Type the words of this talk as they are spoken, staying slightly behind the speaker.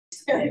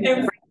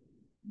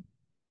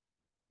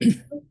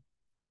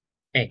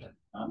Okay.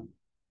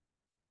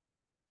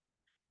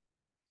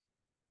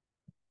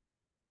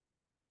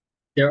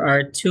 There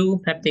are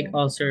two peptic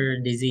ulcer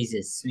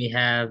diseases. We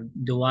have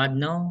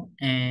duodenal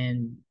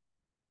and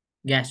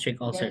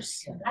gastric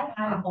ulcers.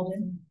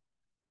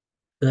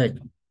 Good.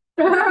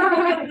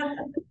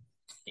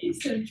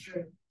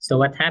 So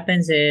what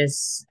happens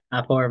is,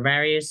 for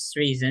various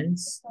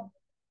reasons,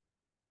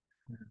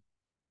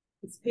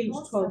 It's page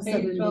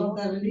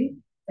 1270.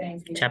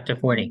 Thank you. chapter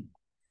 40.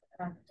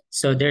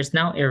 So there's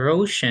now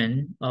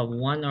erosion of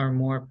one or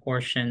more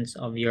portions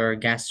of your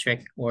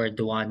gastric or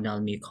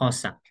duodenal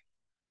mucosa.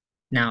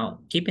 Now,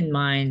 keep in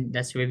mind,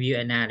 let's review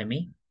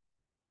anatomy.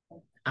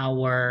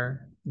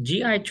 Our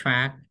GI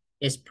tract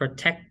is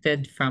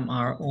protected from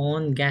our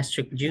own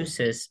gastric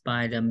juices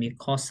by the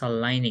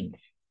mucosal lining.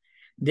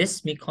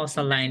 This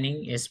mucosal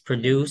lining is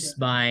produced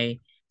by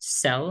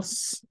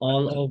cells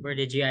all over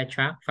the GI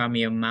tract from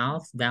your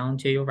mouth down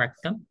to your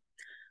rectum,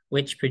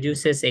 which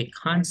produces a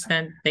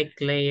constant thick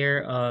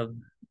layer of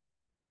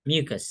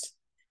mucus.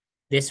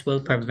 This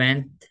will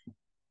prevent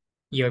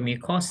your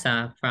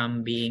mucosa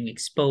from being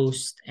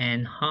exposed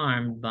and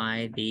harmed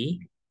by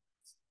the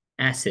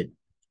acid.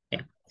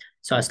 Okay.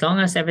 So as long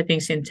as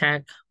everything's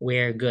intact,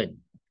 we're good.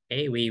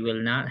 Okay, we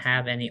will not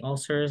have any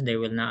ulcers. There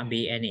will not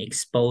be any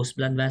exposed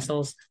blood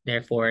vessels,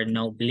 therefore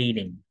no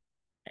bleeding.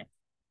 Okay.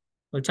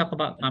 We'll talk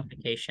about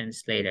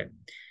complications later.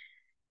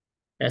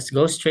 Let's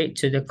go straight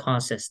to the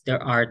causes.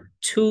 There are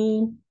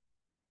two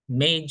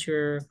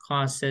major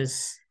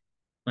causes.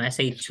 When I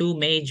say two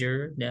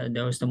major,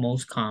 those are the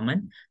most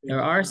common.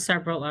 There are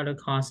several other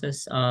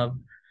causes of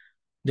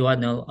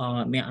duodenal,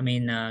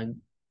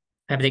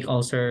 peptic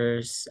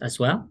ulcers as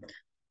well.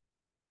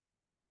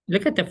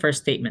 Look at the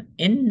first statement.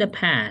 In the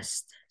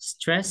past,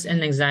 stress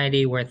and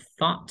anxiety were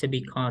thought to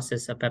be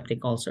causes of peptic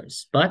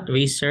ulcers, but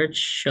research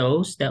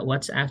shows that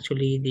what's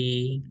actually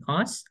the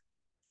cause?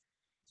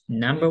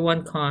 Number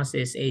one cause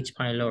is H.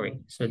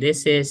 pylori. So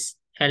this is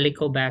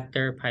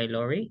Helicobacter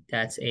pylori.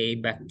 That's a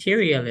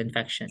bacterial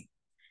infection.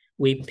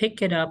 We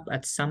pick it up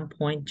at some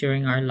point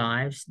during our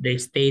lives. They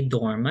stay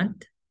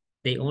dormant.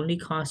 They only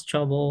cause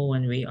trouble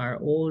when we are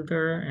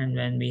older and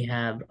when we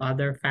have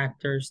other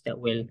factors that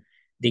will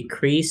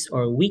decrease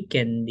or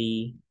weaken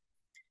the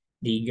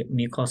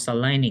mucosal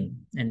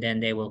lining, and then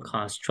they will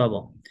cause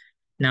trouble.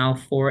 Now,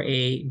 for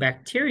a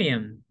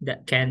bacterium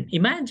that can,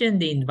 imagine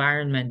the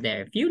environment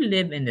there. If you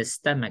live in the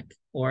stomach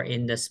or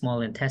in the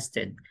small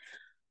intestine,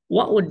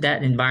 what would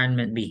that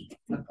environment be?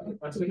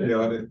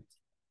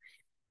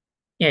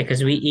 Yeah,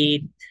 because we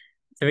eat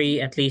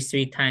at least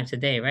three times a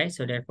day, right?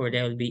 So therefore,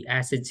 there will be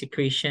acid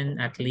secretion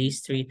at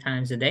least 3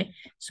 times a day.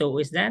 So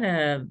is that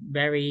a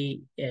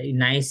very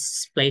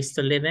nice place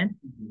to live in?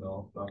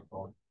 No, not at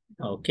all.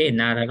 Okay,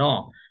 not at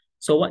all.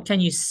 So what can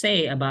you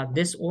say about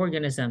this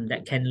organism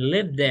that can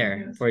live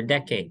there for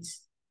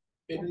decades?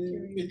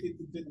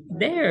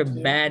 They're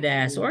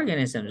badass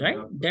organisms, right?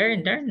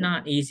 They're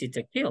not easy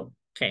to kill.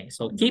 Okay,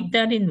 so keep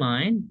that in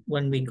mind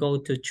when we go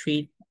to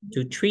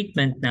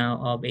treatment now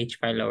of H.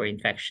 pylori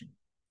infection.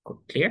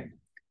 Clear?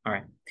 All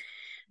right.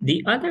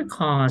 The other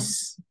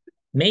cause,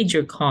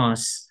 major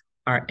cause,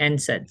 are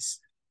NSAIDs.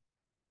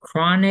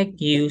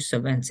 Chronic use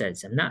of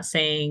NSAIDs. I'm not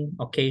saying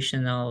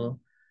occasional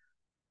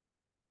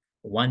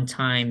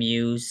one-time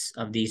use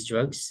of these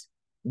drugs,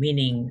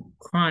 meaning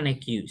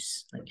chronic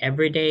use, like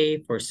every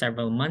day for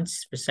several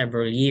months, for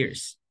several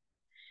years.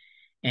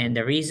 And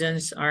the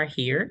reasons are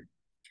here.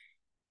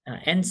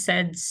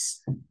 NSAIDs,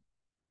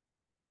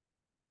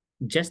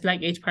 just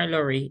like H.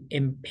 pylori,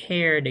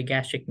 impair the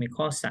gastric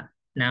mucosa.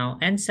 Now,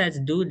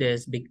 NSAIDs do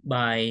this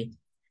by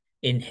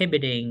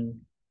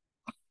inhibiting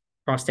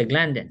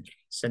prostaglandin.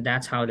 So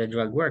that's how the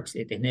drug works.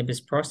 It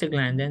inhibits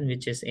prostaglandin,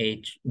 which is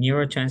a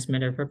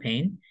neurotransmitter for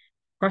pain.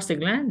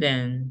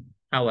 Prostaglandin,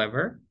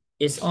 however,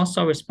 is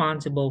also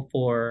responsible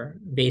for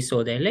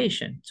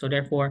vasodilation. So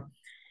therefore,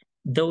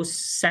 those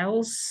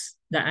cells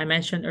that I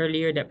mentioned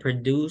earlier that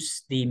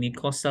produce the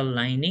mucosal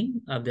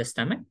lining of the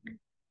stomach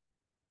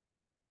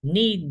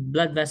need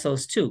blood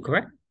vessels too,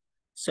 correct?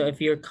 So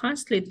if you're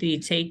constantly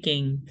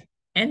taking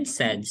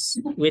NSAIDs,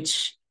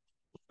 which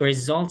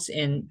results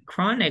in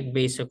chronic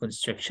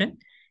vasoconstriction,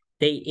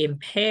 they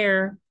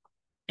impair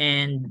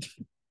and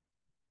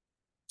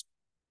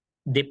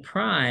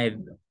deprive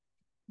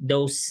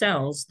those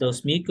cells,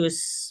 those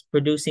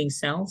mucus-producing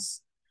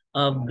cells,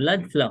 of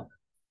blood flow,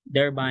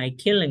 thereby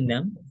killing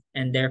them,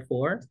 and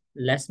therefore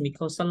less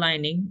mucosal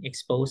lining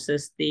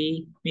exposes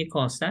the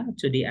mucosa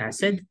to the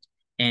acid,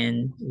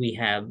 and we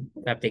have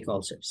peptic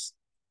ulcers.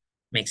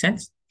 Make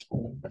sense?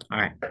 All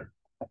right.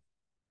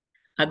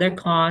 Other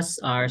causes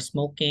are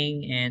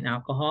smoking and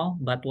alcohol,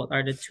 but what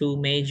are the two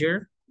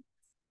major?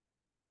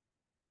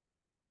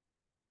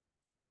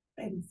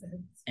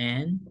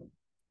 And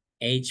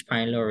H.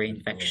 pylori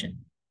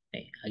infection.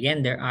 Okay.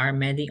 Again, there are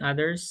many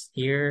others.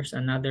 Here's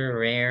another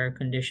rare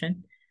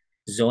condition,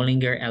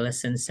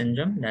 Zollinger-Ellison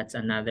syndrome. That's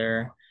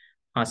another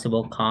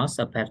possible cause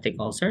of peptic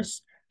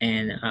ulcers.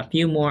 And a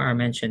few more are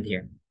mentioned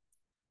here.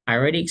 I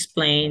already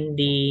explained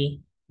the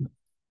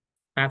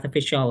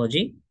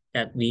Pathophysiology,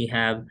 that we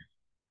have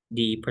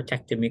the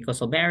protective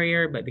mucosal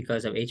barrier, but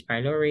because of H.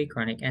 pylori,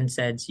 chronic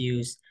NSAIDs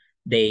use,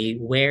 they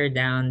wear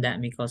down that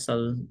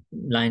mucosal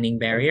lining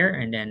barrier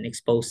and then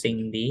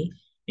exposing the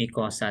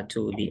mucosa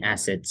to the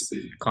acids,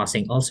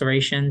 causing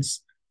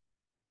ulcerations,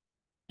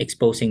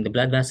 exposing the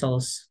blood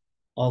vessels,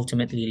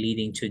 ultimately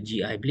leading to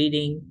GI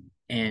bleeding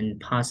and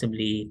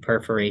possibly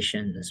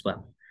perforation as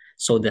well.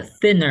 So the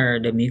thinner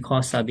the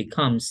mucosa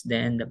becomes,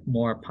 then the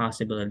more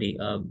possibility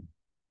of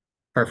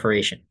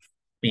perforation,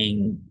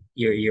 meaning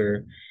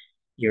you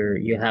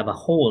have a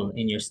hole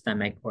in your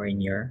stomach or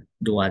in your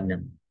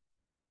duodenum.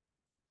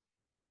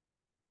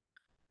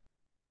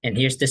 And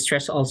here's the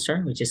stress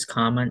ulcer, which is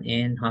common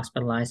in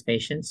hospitalized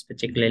patients,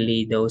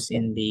 particularly those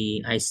in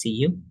the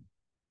ICU.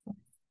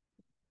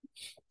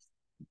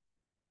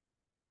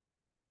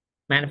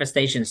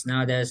 Manifestations.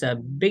 Now, there's a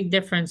big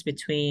difference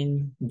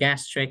between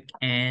gastric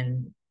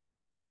and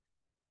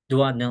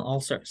duodenal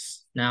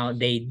ulcers. Now,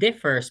 they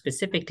differ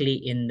specifically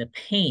in the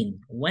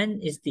pain.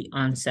 When is the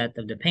onset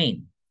of the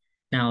pain?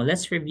 Now,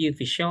 let's review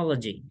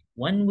physiology.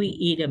 When we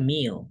eat a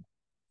meal,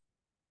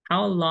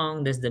 how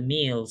long does the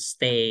meal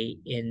stay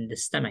in the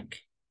stomach?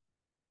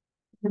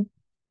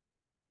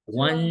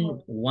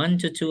 1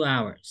 to 2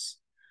 hours.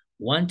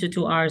 1 to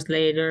 2 hours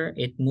later,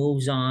 it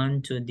moves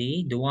on to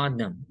the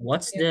duodenum.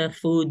 What's the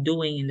food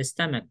doing in the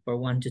stomach for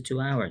 1 to 2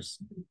 hours?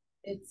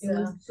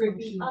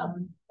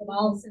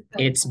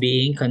 It's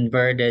being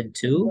converted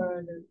to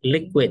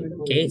liquid.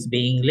 Okay, it's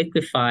being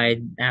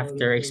liquefied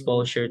after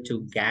exposure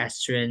to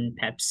gastrin,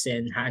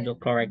 pepsin,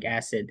 hydrochloric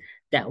acid.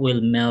 That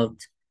will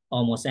melt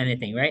almost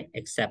anything, right?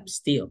 Except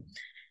steel.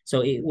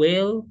 So it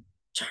will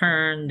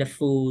turn the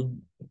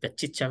food, the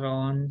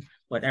chicharron,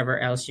 whatever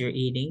else you're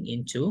eating,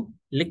 into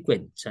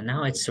liquid. So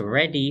now it's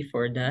ready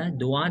for the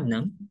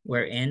duodenum,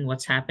 wherein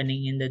what's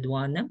happening in the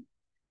duodenum?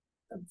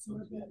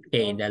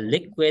 Okay, the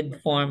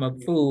liquid form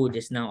of food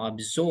is now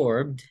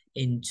absorbed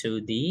into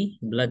the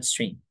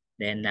bloodstream.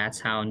 Then that's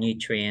how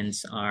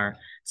nutrients are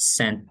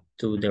sent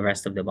to the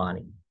rest of the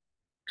body.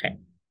 Okay.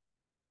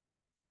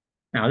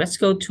 Now let's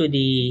go to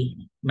the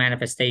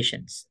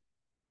manifestations.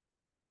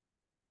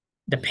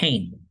 The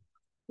pain.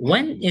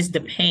 When is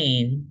the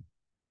pain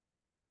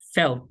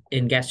felt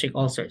in gastric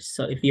ulcers?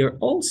 So if your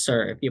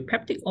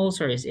peptic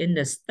ulcer is in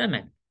the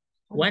stomach,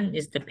 when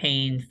is the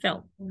pain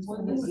felt?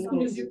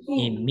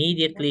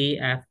 Immediately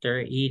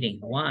after eating.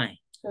 Why?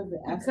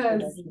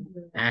 Because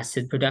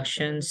acid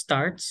production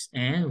starts,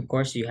 and of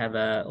course you have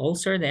an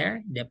ulcer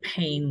there, the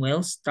pain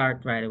will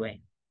start right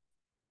away.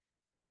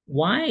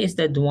 Why is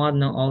the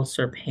duodenal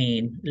ulcer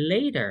pain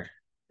later?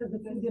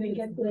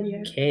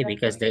 Okay,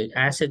 because the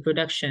acid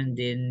production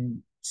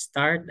didn't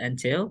start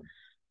until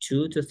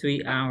 2 to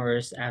 3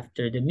 hours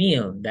after the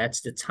meal.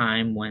 That's the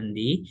time when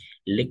the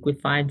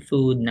liquefied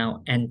food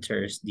now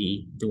enters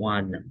the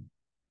duodenum.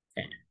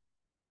 Okay.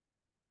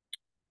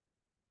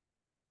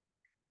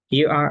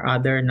 Here are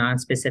other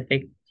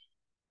non-specific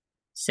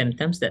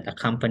symptoms that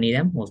accompany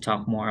them. We'll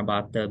talk more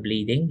about the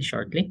bleeding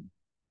shortly.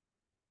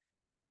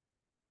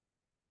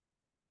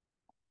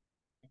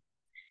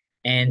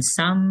 And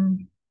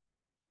some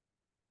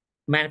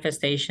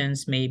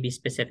manifestations may be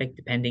specific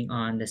depending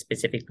on the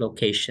specific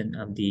location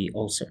of the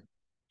ulcer.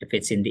 If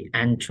it's in the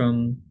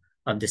antrum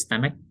of the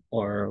stomach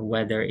or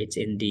whether it's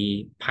in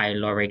the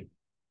pyloric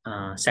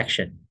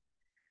section.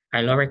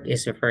 Pyloric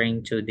is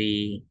referring to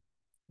the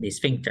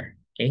sphincter,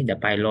 okay, the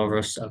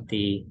pylorus of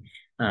the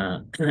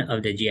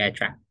GI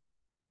tract.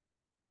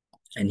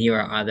 And here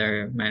are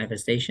other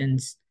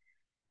manifestations.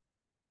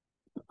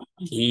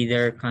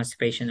 Either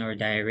constipation or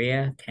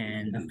diarrhea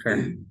can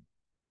occur.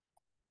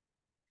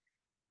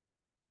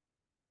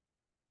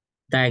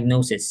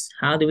 Diagnosis.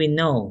 How do we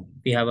know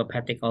if you have a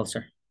peptic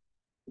ulcer?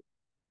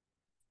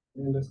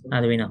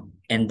 How do we know?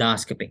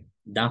 Endoscopy.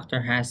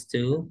 Doctor has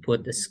to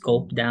put the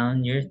scope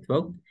down your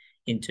throat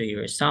into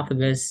your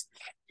esophagus,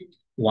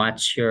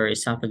 watch your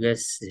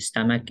esophagus, your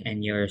stomach,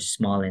 and your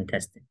small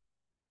intestine.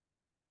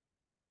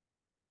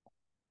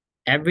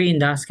 Every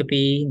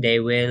endoscopy, they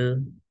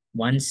will,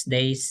 once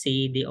they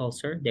see the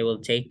ulcer, they will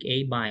take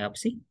a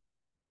biopsy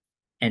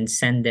and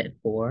send it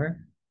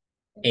for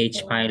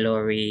H.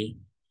 pylori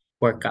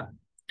workup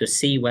to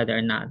see whether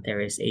or not there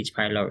is H.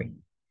 pylori.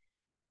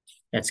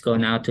 Let's go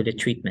now to the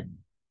treatment.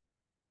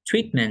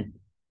 Treatment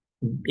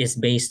is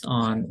based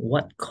on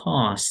what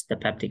caused the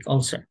peptic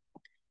ulcer.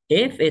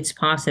 If it's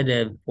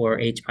positive for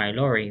H.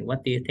 pylori,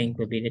 what do you think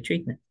will be the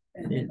treatment?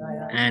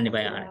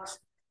 Antibiotics.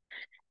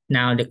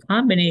 Now, the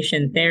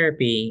combination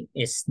therapy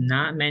is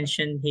not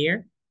mentioned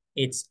here.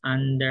 It's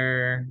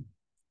under,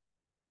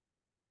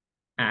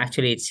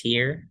 actually it's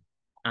here.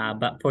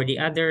 But for the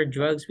other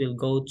drugs, we'll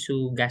go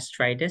to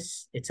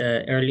gastritis. It's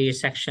an earlier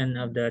section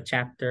of the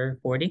chapter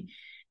 40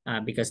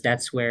 because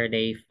that's where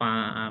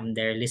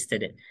they're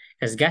listed it.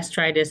 Because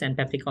gastritis and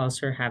peptic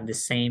ulcer have the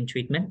same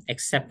treatment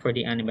except for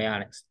the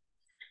antibiotics.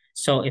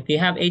 So if you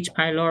have H.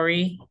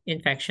 pylori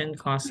infection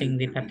causing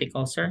the peptic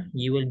ulcer,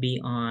 you will be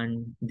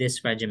on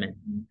this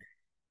regimen.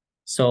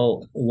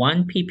 So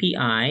 1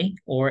 PPI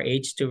or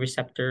H2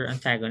 receptor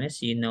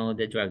antagonist, you know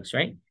the drugs,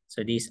 right?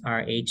 So these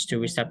are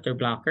H2 receptor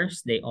blockers.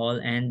 They all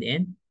end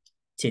in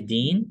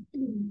tidine,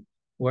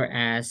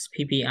 whereas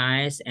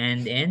PPIs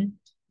end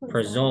in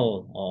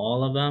prozole.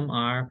 All of them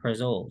are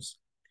prozoles.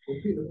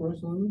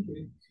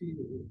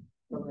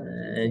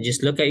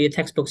 Just look at your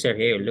textbooks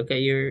here. Look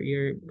at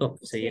your book.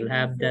 So you'll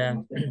have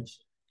the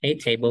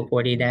table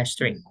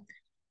 40-3.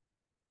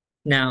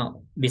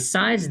 Now,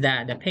 besides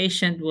that, the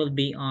patient will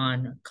be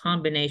on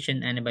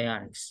combination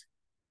antibiotics.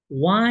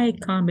 Why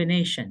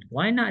combination?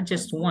 Why not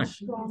just one?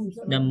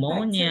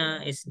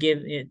 Pneumonia is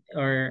given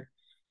or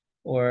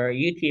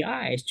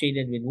UTI is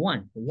treated with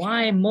one.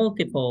 Why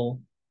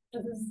multiple?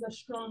 This is a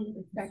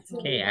strong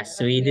bacteria. Okay, as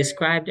we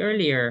described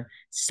earlier,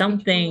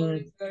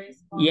 something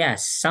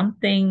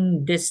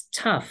this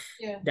tough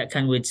that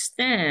can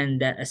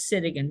withstand that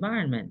acidic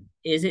environment.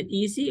 Is it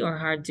easy or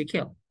hard to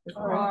kill?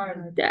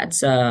 Hard.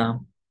 That's a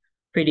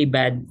pretty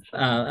bad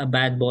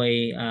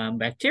boy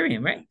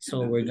bacterium, right?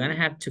 So we're gonna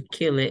have to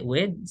kill it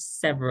with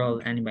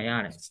several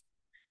antibiotics.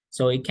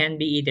 So it can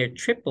be either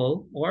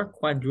triple or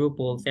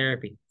quadruple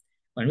therapy.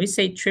 When we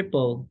say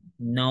triple,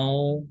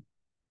 no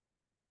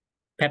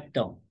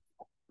Pepto.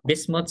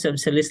 Bismuth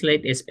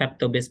subsalicylate is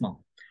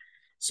Pepto-Bismol.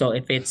 So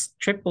if it's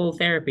triple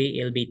therapy,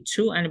 it'll be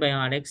 2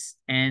 antibiotics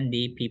and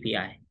the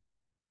PPI.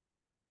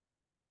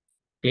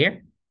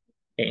 Clear?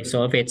 Okay,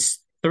 so if it's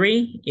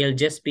 3, it'll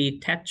just be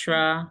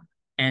tetra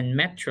and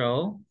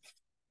metro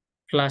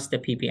plus the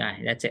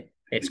PPI. That's it.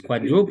 If it's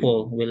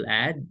quadruple, we'll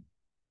add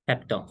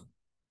Pepto.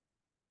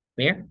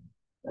 Clear?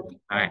 All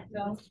right.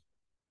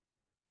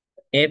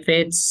 If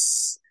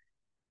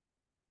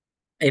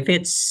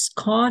it's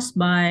caused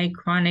by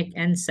chronic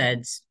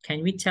NSAIDs,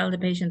 can we tell the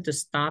patient to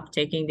stop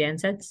taking the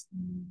NSAIDs?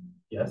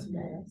 Yes.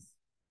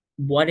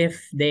 What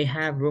if they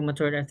have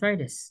rheumatoid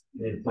arthritis?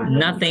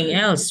 Nothing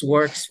else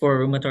works for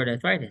rheumatoid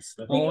arthritis.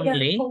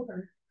 Only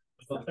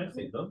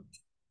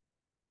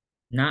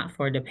not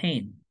for the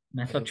pain.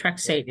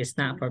 Methotrexate is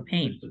not for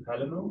pain.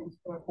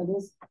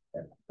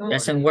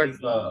 Doesn't work.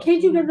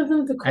 Can't you get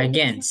them to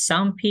Again,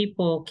 some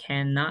people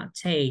cannot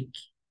take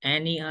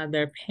any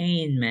other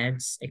pain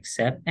meds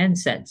except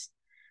NSAIDs.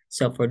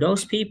 So for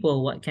those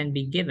people, what can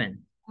be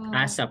given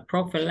as a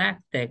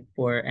prophylactic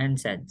for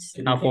NSAIDs,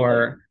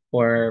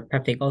 for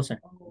peptic ulcer?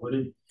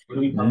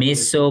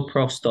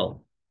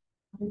 Misoprostol.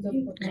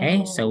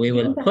 Okay, so we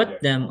will put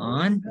them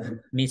on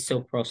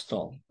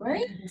misoprostol.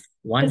 Right?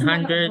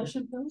 100,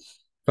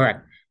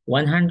 correct.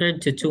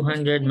 100 to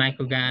 200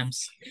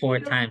 micrograms 4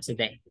 times a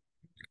day.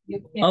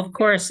 Of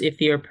course, if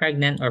you're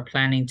pregnant or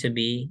planning to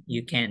be,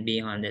 you can't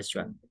be on this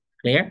drug.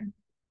 Clear?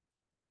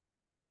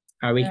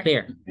 Are we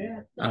clear?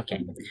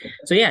 Okay.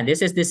 So yeah,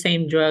 this is the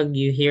same drug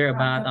you hear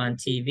about on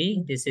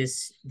TV. This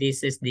is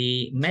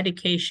the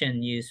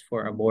medication used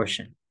for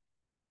abortion.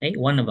 Okay,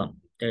 one of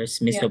them. There's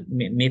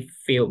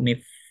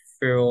mifeprostol,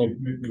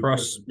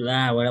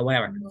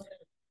 whatever.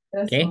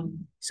 Okay,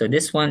 so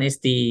this one is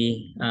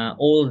the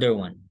older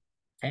one.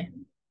 Okay.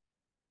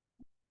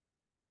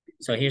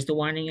 So here's the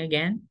warning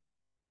again.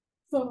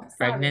 So,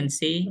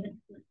 pregnancy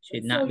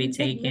should not be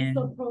taken.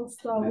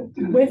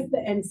 With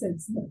the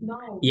NSAIDs.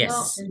 No.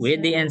 Yes, no.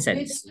 with the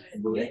NSAIDs.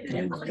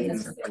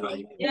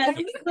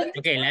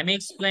 Okay, let me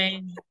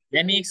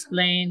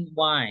explain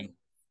why.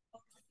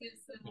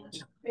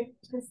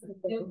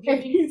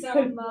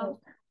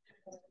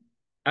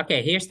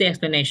 Okay, here's the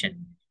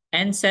explanation.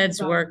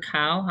 NSAIDs work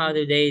how? How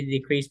do they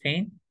decrease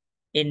pain?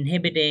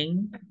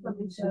 Inhibiting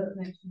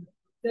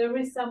There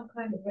is some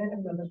kind of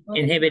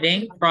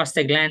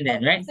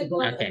prostaglandin, right?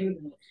 Okay.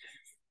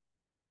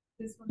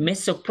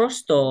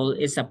 Misoprostol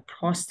is a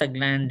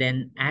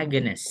prostaglandin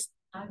agonist.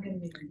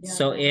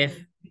 So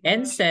if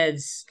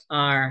NSAIDs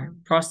are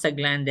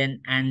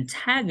prostaglandin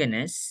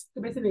antagonists,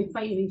 so basically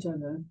fighting each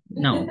other.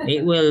 No,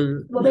 it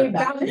will. Well, they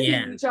balance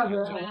each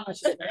other.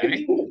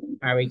 Right.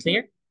 Are we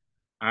clear?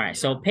 All right.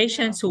 So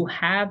patients who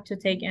have to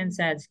take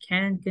NSAIDs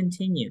can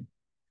continue,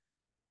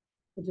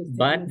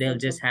 but they'll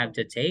just have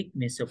to take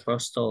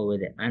misoprostol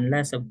with it,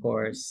 unless, of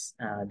course,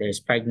 there's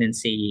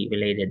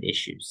pregnancy-related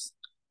issues.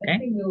 Okay. I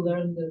think we'll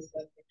learn this.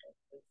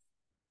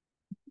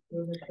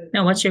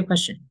 Now, what's your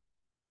question?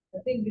 I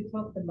think we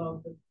talked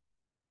about it.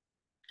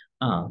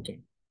 Oh, okay.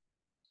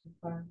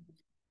 All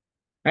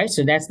right,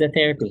 so that's the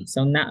therapy.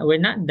 So now we're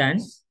not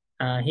done.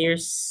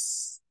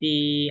 Here's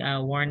the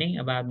warning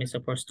about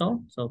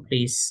misoprostol. So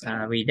please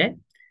read it.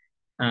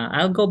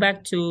 I'll go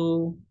back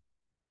to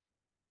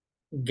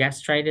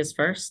gastritis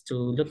first to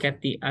look at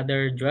the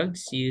other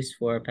drugs used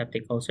for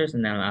peptic ulcers,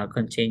 and then I'll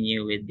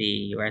continue with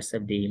the rest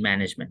of the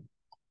management.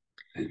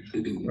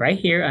 Right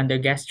here under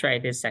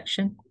gastritis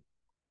section,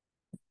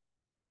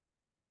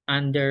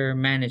 under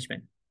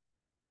management.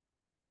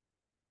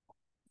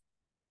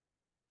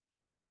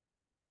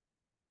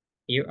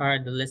 Here are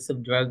the list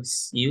of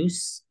drugs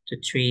used to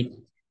treat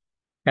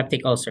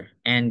peptic ulcer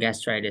and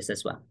gastritis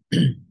as well.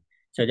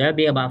 So there'll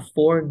be about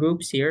 4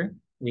 groups here.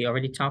 We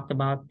already talked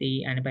about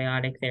the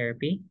antibiotic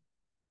therapy.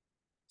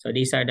 So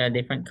these are the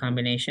different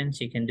combinations.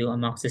 You can do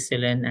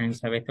amoxicillin and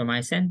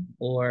clarithromycin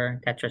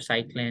or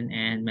tetracycline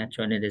and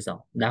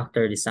metronidazole.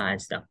 Doctor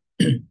decides though.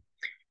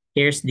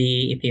 Here's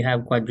the, if you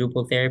have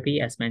quadruple therapy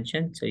as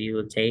mentioned, so you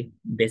will take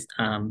this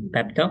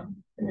Pepto.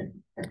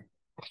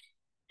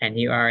 And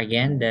here are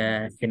again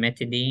the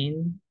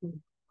cimetidine.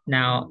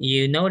 Now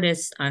you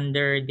notice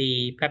under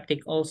the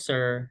peptic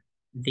ulcer,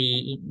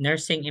 the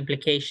nursing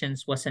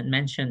implications wasn't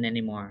mentioned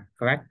anymore,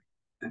 correct?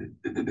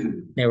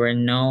 There were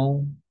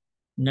no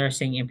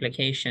nursing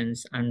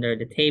implications under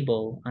the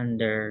table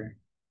under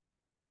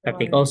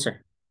peptic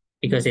ulcer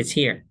because it's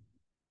here.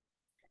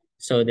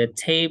 So the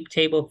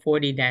table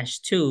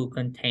 40-2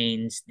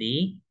 contains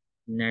the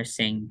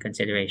nursing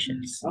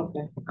considerations. Okay.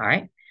 All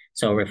right.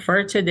 So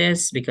refer to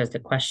this because the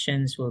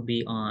questions will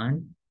be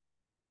on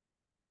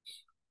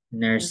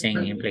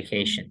nursing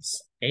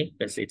implications. Okay,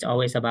 because it's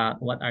always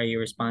about what are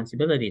your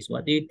responsibilities?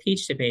 What do you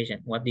teach the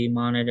patient? What do you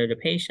monitor the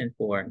patient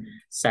for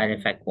side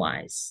effect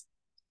wise?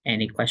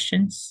 Any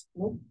questions?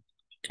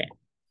 Okay.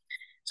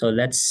 So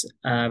let's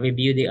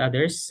review the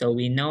others. So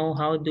we know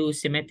how do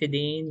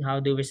cimetidine, how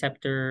do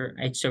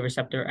H2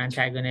 receptor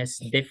antagonists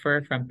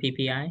differ from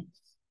PPI?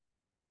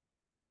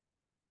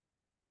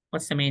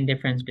 What's the main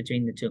difference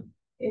between the two?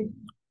 It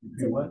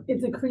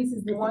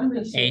decreases the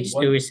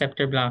H2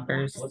 receptor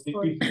blockers. What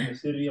decreases the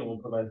acidity and will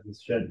provide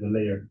the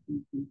layer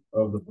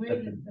of the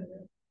protection.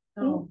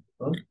 No.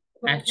 Huh?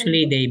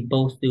 Actually, they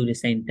both do the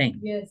same thing.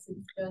 Yes,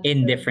 it's just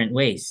in different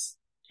ways.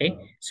 Okay,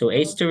 so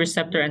H2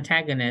 receptor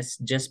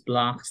antagonist just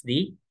blocks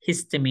the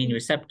histamine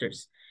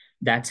receptors.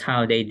 That's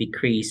how they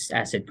decrease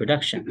acid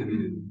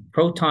production.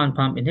 Proton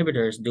pump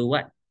inhibitors do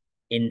what?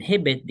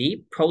 Inhibit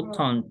the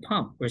proton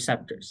pump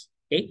receptors.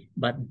 Okay,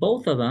 but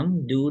both of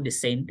them do the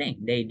same thing.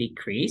 They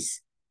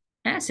decrease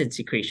acid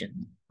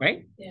secretion,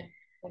 right? Yeah.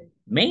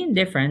 Main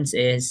difference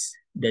is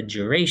the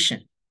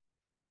duration.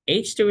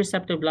 H2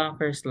 receptor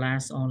blockers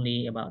last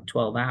only about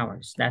 12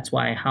 hours. That's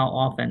why how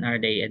often are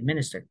they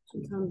administered?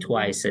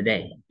 Twice a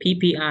day.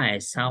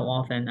 PPIs, how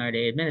often are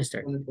they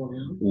administered?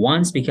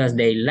 Once because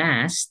they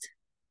last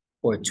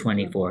for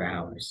 24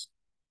 hours.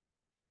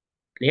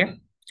 Clear?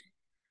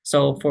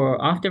 So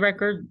for off the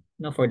record,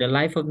 no, for the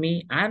life of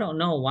me, I don't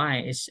know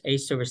why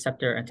H2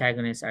 receptor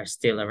antagonists are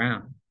still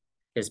around.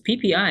 Because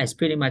PPIs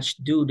pretty much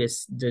do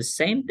the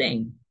same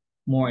thing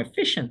more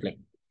efficiently.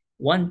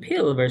 One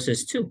pill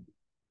versus two.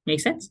 Make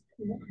sense?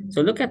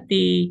 So look at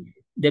the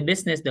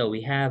business though.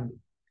 We have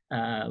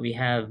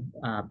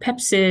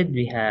Pepcid,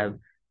 we have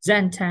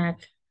Zantac,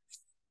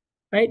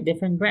 right?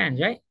 Different brands,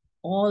 right?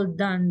 All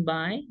done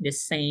by the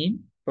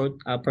same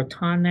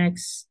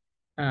Protonix,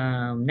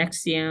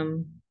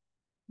 Nexium,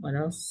 what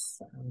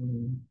else?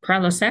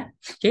 Prilosec.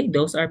 Okay,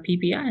 those are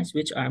PPIs,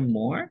 which are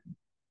more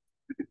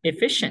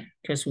efficient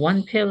because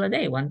one pill a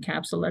day, one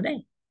capsule a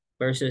day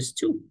versus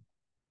two.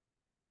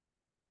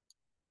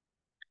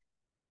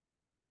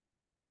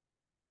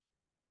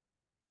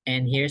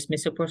 And here's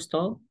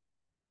misoprostol.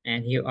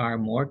 And here are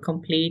more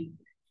complete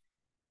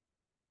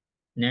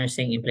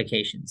nursing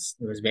implications.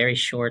 It was very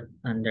short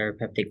under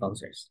peptic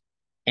ulcers.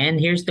 And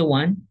here's the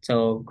one.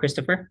 So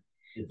Christopher,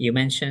 you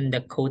mentioned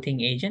the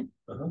coating agent.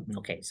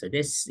 Okay, so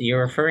this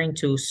you're referring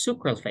to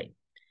sucralfate.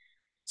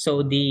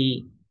 So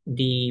the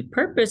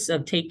purpose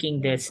of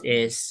taking this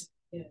is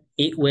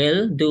it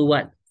will do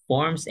what?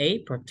 Forms a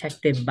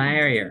protective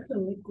barrier.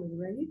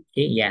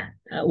 Okay, yeah.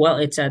 Well,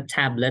 it's a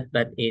tablet,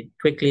 but it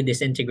quickly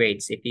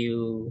disintegrates. If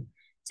you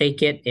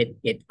take it,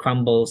 it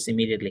crumbles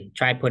immediately.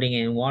 Try putting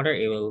it in water,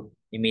 it will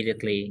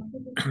immediately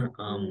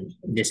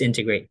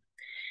disintegrate.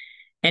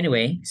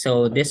 Anyway,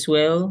 so this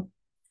will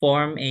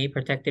form a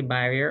protective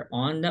barrier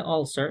on the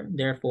ulcer.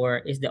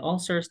 Therefore, is the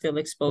ulcer still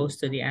exposed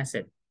to the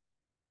acid?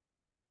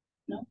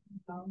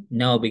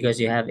 No, because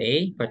you have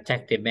a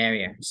protective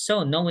barrier.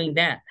 So knowing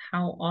that,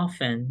 how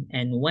often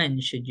and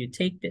when should you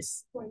take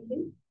this?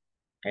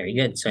 Very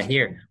good. So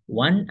here,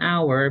 1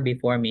 hour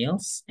before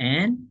meals.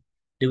 And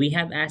do we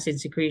have acid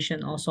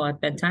secretion also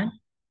at bedtime?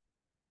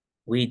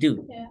 We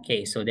do. Yeah.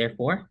 Okay, so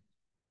therefore,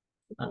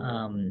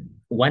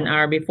 1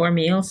 hour before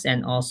meals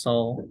and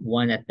also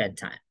 1 at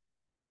bedtime.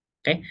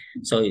 Okay,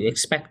 so you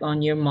expect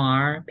on your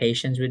MAR,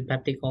 patients with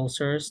peptic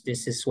ulcers,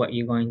 this is what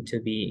you're going to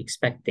be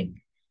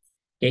expecting.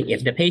 Okay,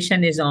 if the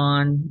patient is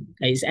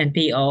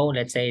NPO,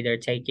 let's say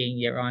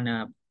they're on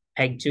a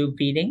PEG tube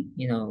feeding,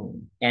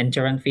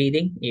 enteron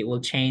feeding, it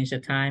will change the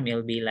time.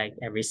 It'll be like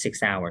every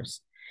 6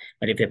 hours.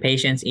 But if the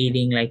patient's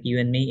eating like you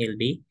and me, it'll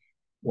be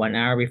 1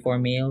 hour before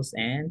meals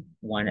and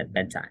 1 at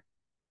bedtime.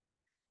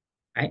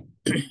 Right?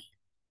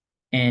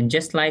 And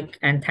just like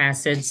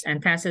antacids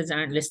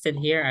aren't listed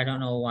here. I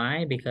don't know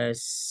why,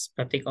 because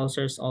peptic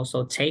ulcers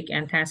also take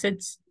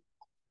antacids.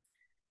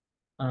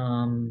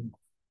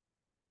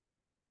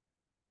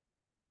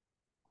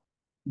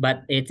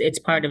 But it's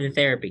part of the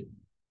therapy.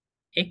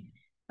 Okay,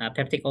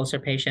 peptic ulcer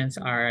patients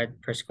are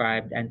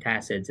prescribed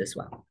antacids as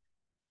well.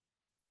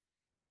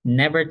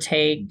 Never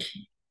take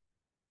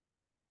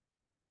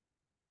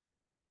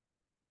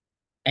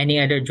any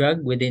other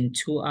drug within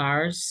 2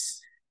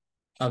 hours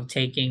of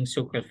taking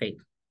sucralfate,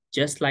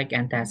 just like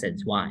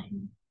antacids. Why?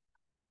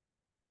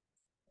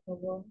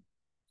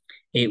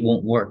 it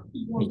won't work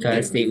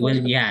because there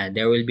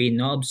will be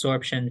no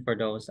absorption for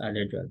those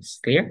other drugs.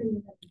 Clear?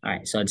 All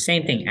right, so the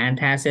same thing,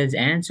 antacids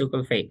and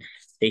sucralfate.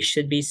 They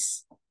should be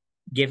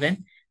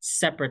given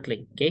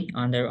separately, okay,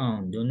 on their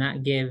own. Do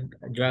not give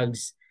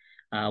drugs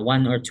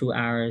 1 or 2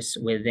 hours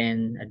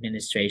within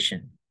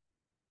administration,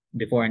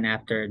 before and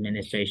after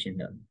administration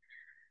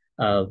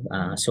of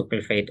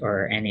sucralfate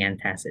or any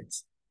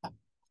antacids. All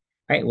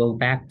right, well,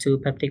 back to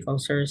peptic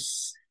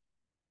ulcers.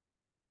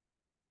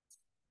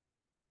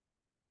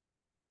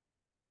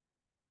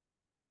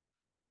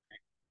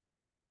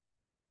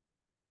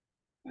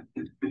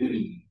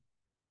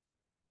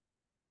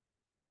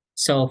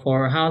 So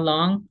for how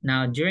long?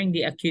 Now, during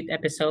the acute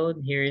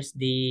episode, here's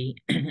the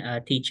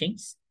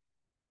teachings.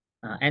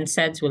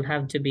 NSAIDs will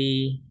have to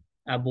be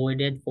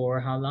avoided for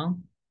how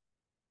long?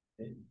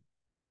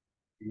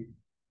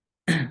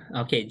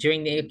 Okay,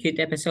 during the acute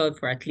episode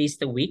for at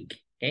least a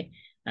week, okay?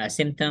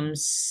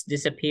 Symptoms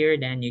disappear,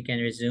 then you can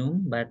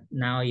resume, but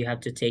now you have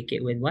to take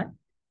it with what?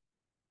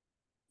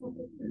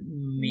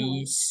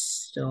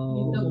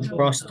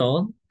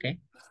 Misoprostol, okay?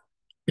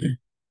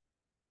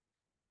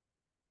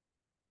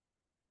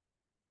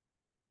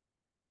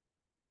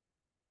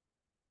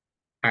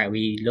 All right,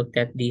 we looked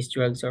at these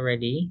drugs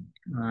already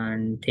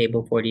on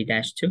table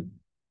 40-2. All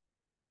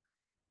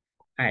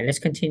right, let's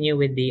continue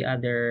with the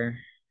other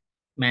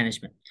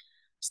management.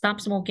 Stop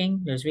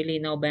smoking. There's really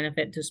no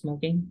benefit to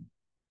smoking.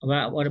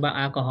 What about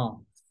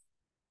alcohol?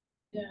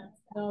 Yeah,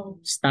 no.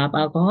 Stop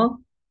alcohol?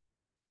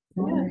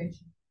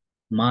 Moderation.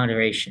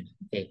 Moderation.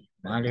 Okay,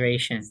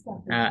 moderation.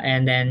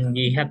 And then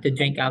you have to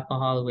drink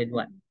alcohol with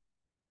what?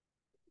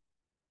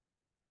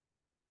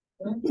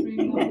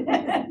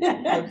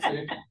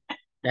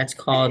 That's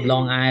called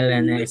Long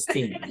Island iced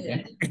tea,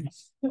 okay?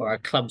 Or a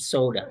club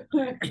soda.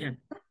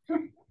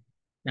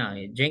 No,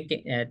 you drink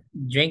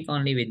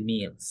only with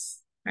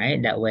meals,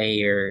 right? That way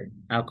your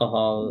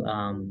alcohol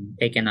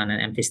taken on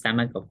an empty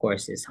stomach, of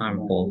course, is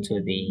harmful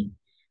to the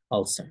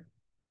ulcer.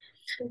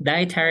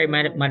 Dietary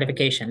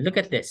modification. Look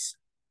at this.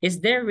 Is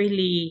there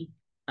really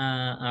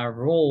a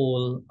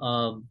role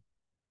of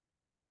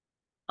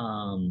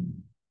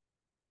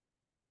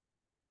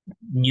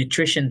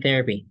nutrition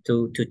therapy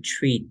to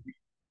treat?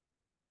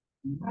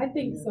 I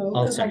think so.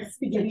 Ulcer. Like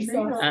spaghetti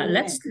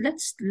sauce.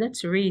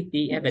 Let's read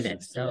the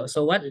evidence.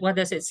 So what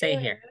does it say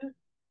here?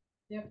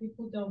 Yeah,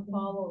 people don't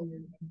follow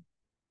you.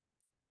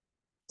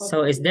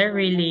 So is there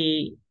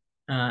really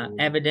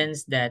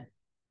evidence that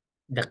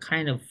the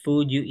kind of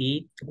food you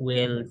eat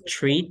will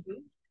treat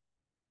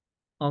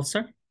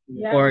ulcer?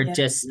 Yeah, Or yeah.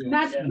 just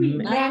Not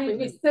similar.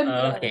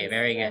 okay,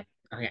 very good.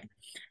 Okay.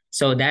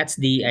 So that's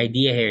the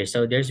idea here.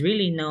 So there's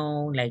really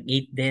no like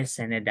eat this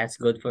and then that's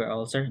good for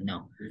ulcer.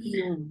 No.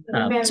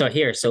 So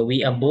here, so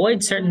we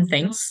avoid certain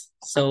things.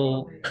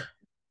 So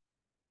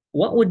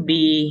what would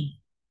be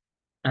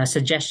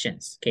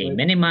suggestions? Okay,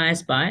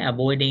 minimize by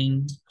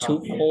avoiding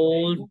too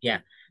cold.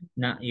 Yeah,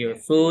 not your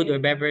food or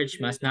beverage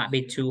must not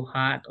be too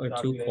hot or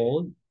too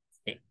cold.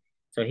 Okay.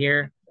 So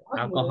here,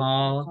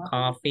 alcohol,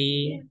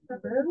 coffee,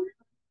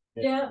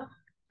 Yeah.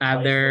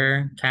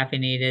 other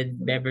caffeinated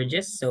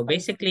beverages. So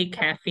basically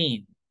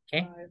caffeine,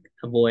 okay?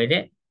 Avoid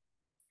it.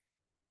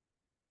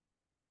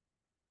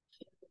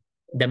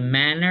 The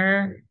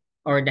manner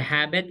or the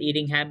habit,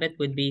 eating habit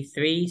would be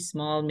 3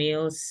 small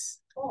meals.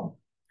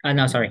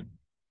 No, sorry.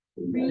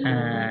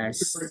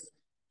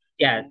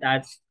 Yeah,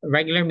 that's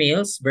regular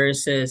meals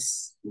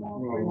versus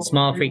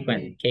small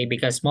frequent, okay?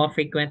 Because small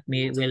frequent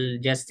will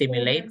just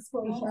stimulate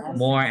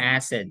more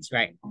acids,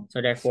 right?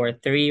 So therefore,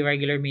 3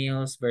 regular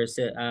meals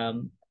versus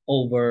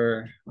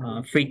over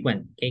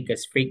frequent, okay?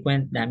 Because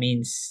frequent, that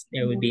means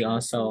there would be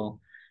also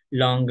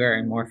longer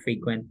and more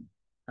frequent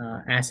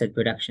acid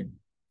production.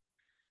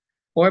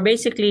 Or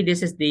basically,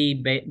 this is the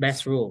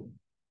best rule.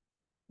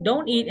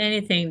 Don't eat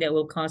anything that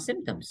will cause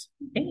symptoms.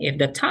 Okay? If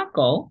the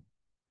taco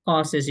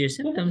causes your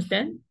symptoms,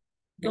 then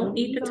don't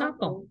eat the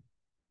taco,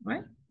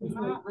 right?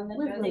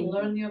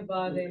 Learn your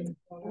body.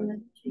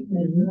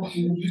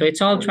 So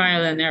it's all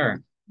trial and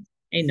error.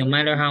 Hey, no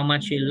matter how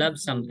much you love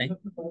something,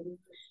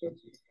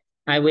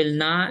 I will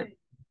not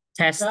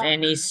test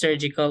any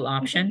surgical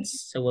options.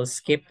 So we'll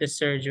skip the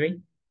surgery.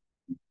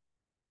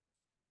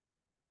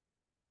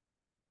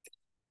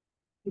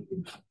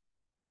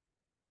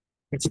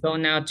 Let's go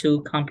now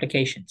to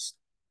complications.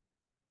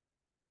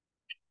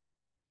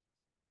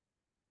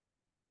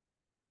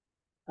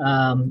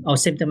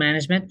 Symptom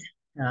management,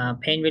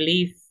 pain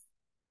relief,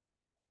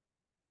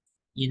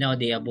 you know,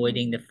 the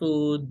avoiding the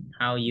food,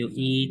 how you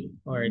eat,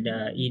 or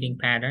the eating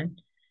pattern.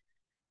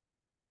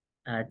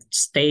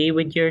 Stay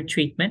with your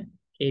treatment.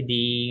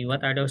 Okay,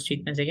 what are those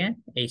treatments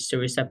again? H2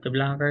 receptor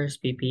blockers,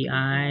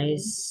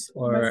 PPIs,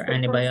 or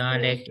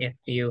antibiotic if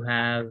you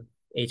have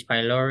H.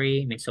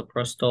 pylori,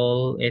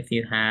 misoprostol if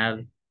you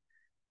have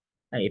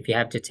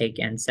to take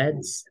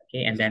NSAIDs,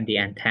 okay, and then the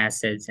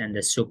antacids and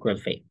the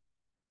sucralfate.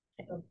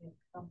 Okay.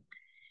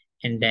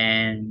 And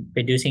then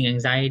reducing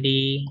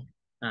anxiety,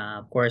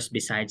 of course,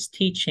 besides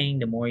teaching,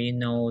 the more you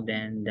know,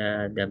 then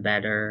the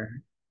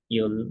better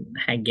You'll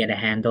get a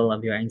handle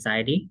of your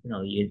anxiety,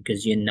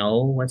 because you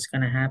know what's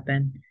going to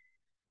happen.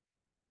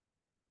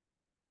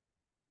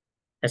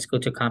 Let's go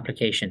to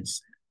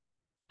complications.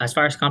 As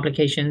far as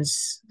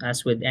complications,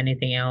 as with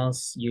anything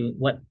else,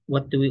 what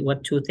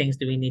two things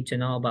do we need to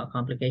know about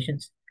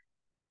complications?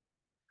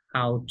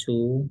 How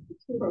to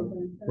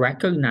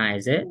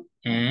recognize it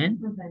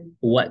and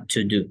what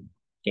to do.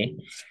 Okay.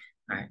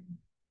 All right.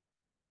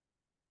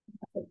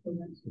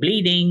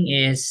 Bleeding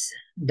is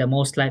the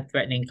most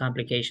life-threatening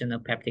complication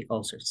of peptic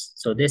ulcers.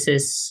 So this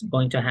is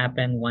going to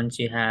happen once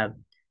you have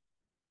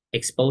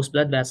exposed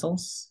blood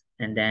vessels,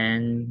 and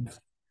then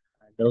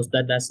those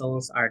blood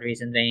vessels,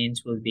 arteries, and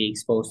veins will be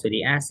exposed to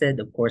the acid.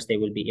 Of course, they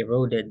will be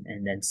eroded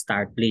and then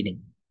start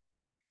bleeding.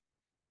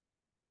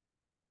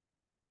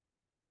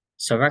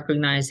 So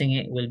recognizing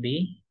it will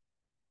be,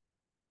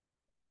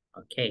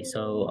 okay,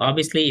 so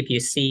obviously if you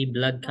see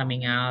blood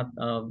coming out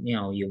of,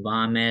 you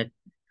vomit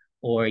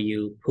or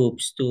you poop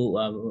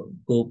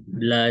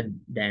blood,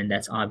 then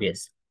that's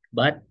obvious.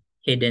 But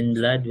hidden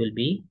blood will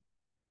be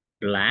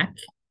black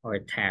or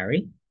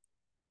tarry.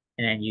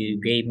 And then you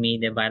gave me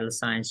the vital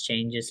signs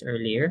changes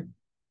earlier,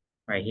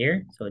 right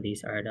here. So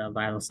these are the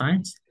vital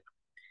signs.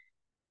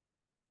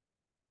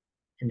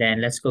 And then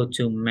let's go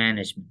to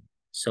management.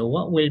 So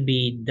what will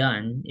be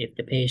done if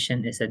the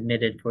patient is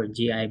admitted for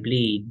GI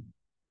bleed?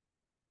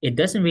 It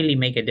doesn't really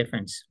make a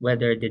difference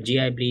whether the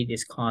GI bleed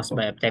is caused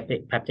by a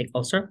peptic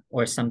ulcer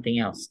or something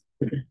else.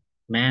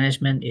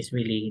 Management is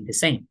really the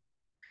same.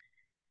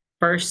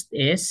 First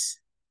is,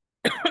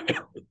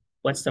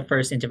 what's the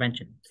first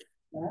intervention?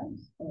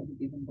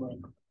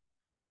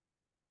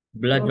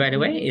 Blood right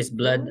away? Is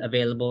blood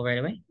available right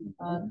away?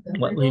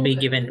 What will be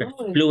given?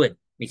 Fluid.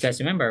 Because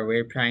remember,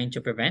 we're trying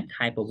to prevent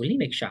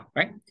hypovolemic shock,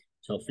 right?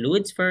 So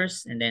fluids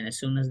first, and then as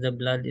soon as the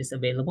blood is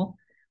available,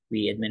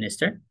 we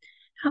administer.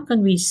 How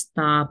can we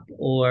stop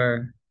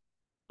or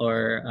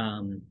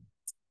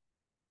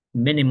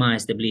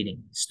minimize the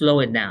bleeding?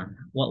 Slow it down.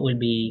 What will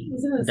be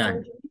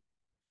done?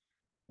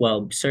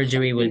 Well,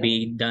 surgery will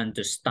be done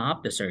to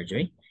stop the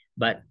surgery,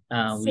 but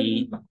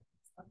to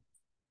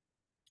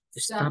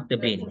stop the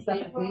bleeding.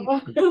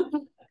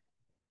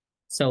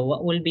 So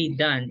what will be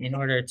done in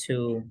order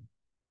to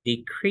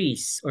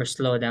decrease or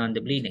slow down the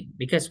bleeding?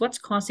 Because what's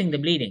causing the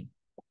bleeding?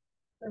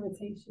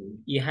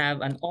 You have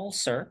an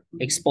ulcer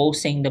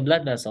exposing the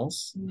blood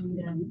vessels,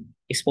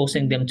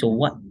 exposing them to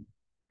what?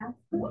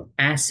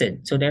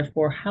 Acid. So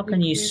therefore, how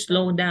can you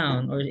slow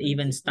down or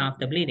even stop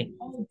the bleeding?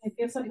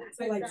 Give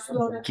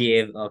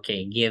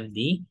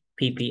the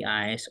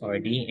PPIs or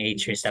the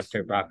H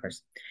receptor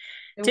blockers.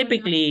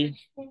 Typically,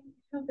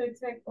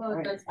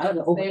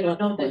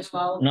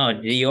 no,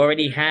 you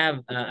already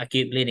have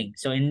acute bleeding.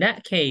 So in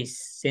that case,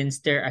 since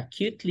they're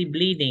acutely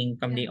bleeding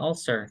from the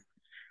ulcer,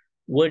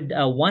 would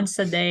once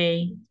a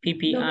day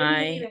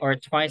PPI or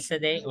twice a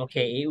day?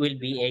 Okay, it will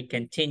be a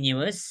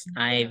continuous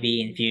IV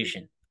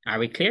infusion. Are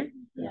we clear?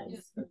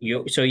 Yes.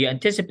 So you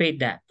anticipate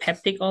that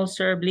peptic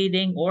ulcer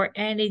bleeding or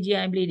any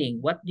GI bleeding,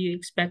 what do you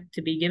expect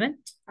to be given?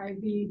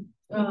 IV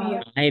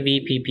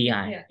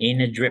PPI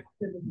in a drip.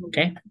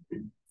 Okay.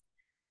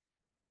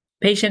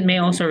 Patient may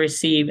also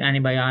receive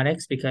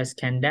antibiotics because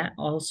can that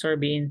ulcer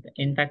be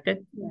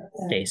infected? Yes.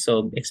 Okay,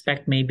 so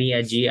expect maybe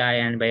a GI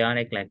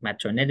antibiotic like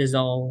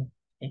metronidazole,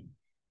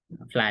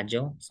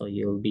 Flagyl. So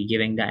you'll be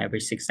giving that every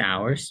 6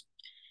 hours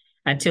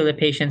until the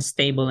patient's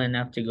stable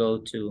enough to go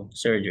to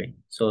surgery.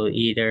 So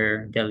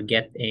either they'll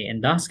get an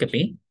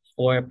endoscopy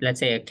or let's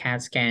say a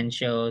CAT scan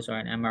shows or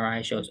an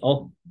MRI shows,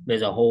 oh,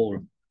 there's a hole.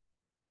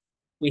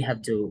 We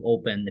have to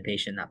open the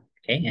patient up,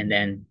 okay? And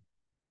then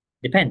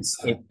depends.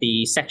 If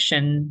the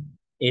section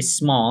is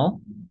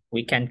small,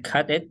 we can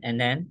cut it and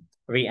then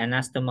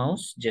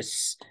re-anastomose,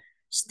 just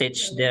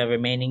stitch the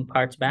remaining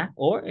parts back.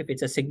 Or if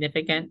it's a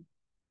significant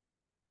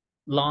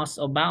loss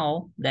of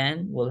bowel,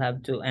 then we'll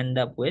have to end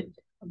up with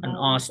an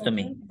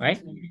ostomy,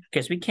 right?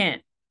 Because we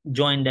can't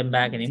join them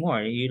back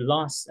anymore. You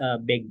lost a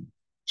big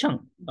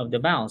chunk of the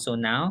bowel. So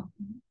now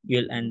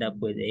you'll end up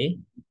with a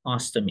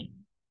ostomy.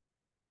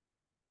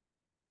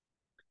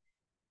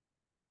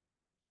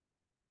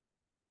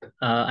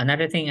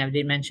 Another thing I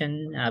did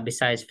mention,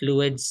 besides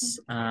fluids,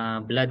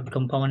 blood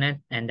component,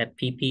 and the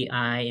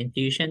PPI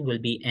infusion will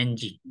be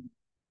NG.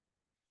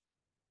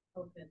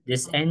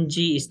 This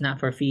NG is not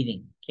for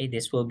feeding. Okay,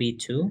 this will be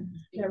to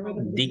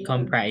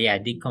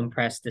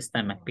decompress the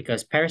stomach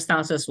because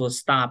peristalsis will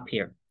stop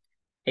here.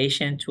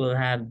 Patient will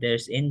have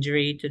there's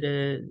injury to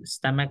the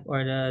stomach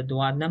or the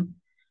duodenum.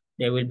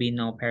 There will be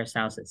no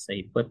peristalsis. So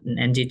you put an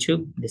NG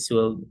tube. This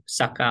will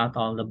suck out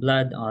all the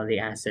blood, all the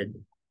acid.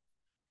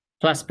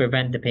 Plus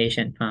prevent the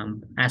patient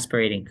from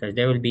aspirating because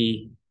there will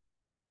be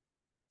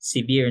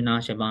severe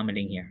nausea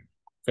vomiting here.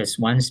 Because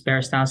once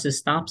peristalsis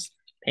stops,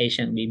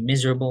 patient will be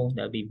miserable.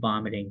 They'll be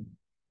vomiting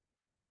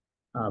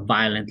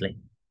violently.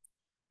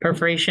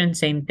 Perforation,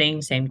 same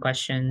thing, same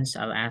questions.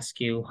 I'll ask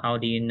you, how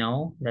do you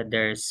know that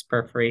there's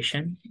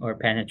perforation or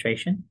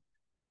penetration?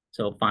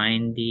 So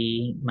find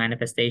the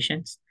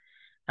manifestations.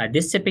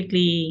 This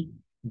typically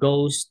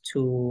goes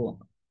to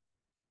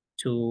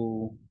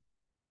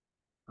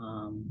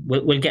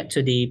We'll get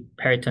to the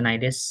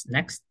peritonitis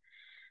next.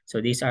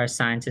 So these are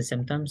signs and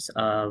symptoms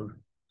of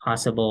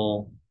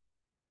possible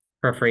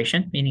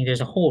perforation, meaning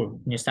there's a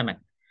hole in your stomach.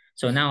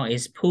 So now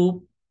is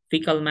poop,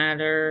 fecal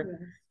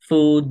matter,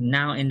 food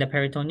now in the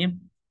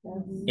peritoneum?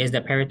 Is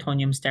the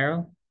peritoneum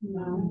sterile?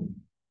 No.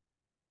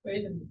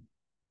 Wait a minute.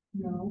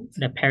 No.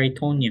 The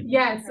peritoneum.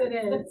 Yes, it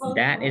is.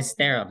 That is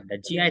sterile. The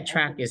GI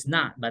tract is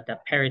not, but the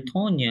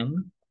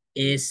peritoneum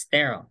is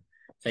sterile.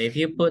 So if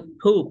you put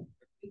poop,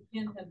 You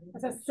can't have.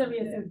 It's a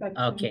serious infection.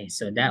 okay,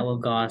 so that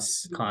will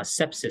cause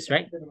sepsis,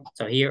 right?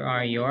 So here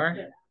are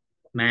your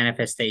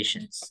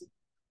manifestations.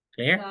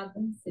 Clear?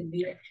 Sudden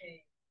severe pain.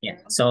 Yeah.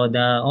 So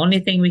the only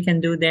thing we can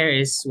do there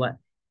is what?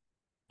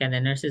 Can the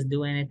nurses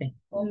do anything?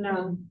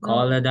 No.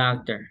 Call the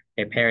doctor.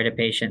 Prepare the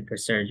patient for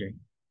surgery.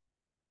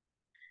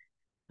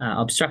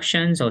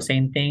 Obstruction, so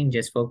same thing,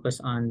 just focus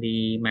on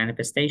the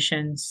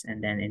manifestations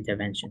and then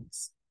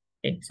interventions.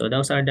 Okay, so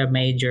those are the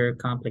major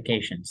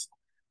complications.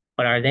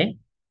 What are they?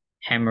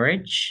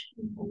 Hemorrhage,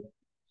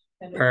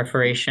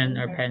 perforation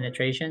or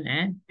penetration,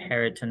 and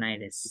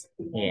peritonitis.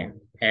 Yeah,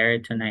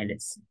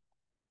 peritonitis.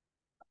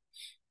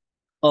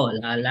 Oh,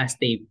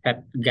 lastly,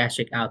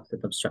 gastric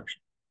outlet obstruction.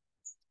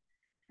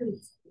 Let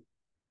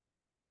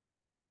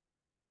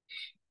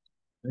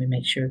me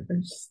make sure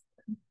first.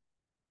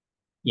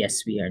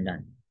 Yes, we are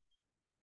done.